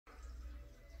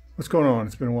What's going on?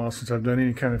 It's been a while since I've done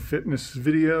any kind of fitness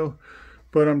video,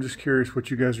 but I'm just curious what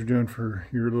you guys are doing for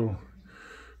your little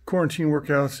quarantine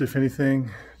workouts, if anything.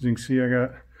 As you can see, I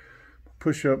got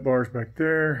push-up bars back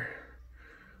there,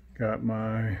 got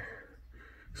my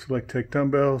SelectTech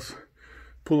dumbbells,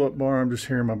 pull-up bar. I'm just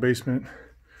here in my basement,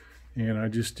 and I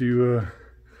just do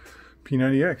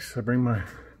P90X. I bring my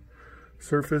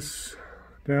Surface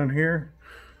down here,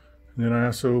 and then I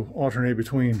also alternate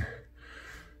between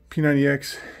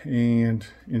P90X and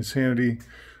Insanity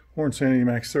or Insanity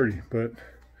Max 30, but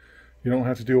you don't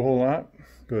have to do a whole lot.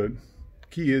 But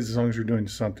key is as long as you're doing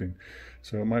something.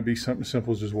 So it might be something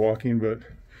simple as just walking, but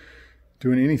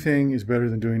doing anything is better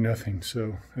than doing nothing.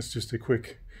 So that's just a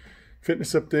quick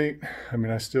fitness update. I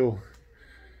mean, I still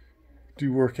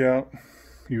do work out,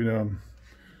 even though I'm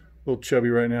a little chubby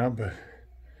right now, but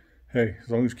hey, as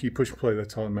long as you keep push play,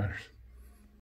 that's all that matters.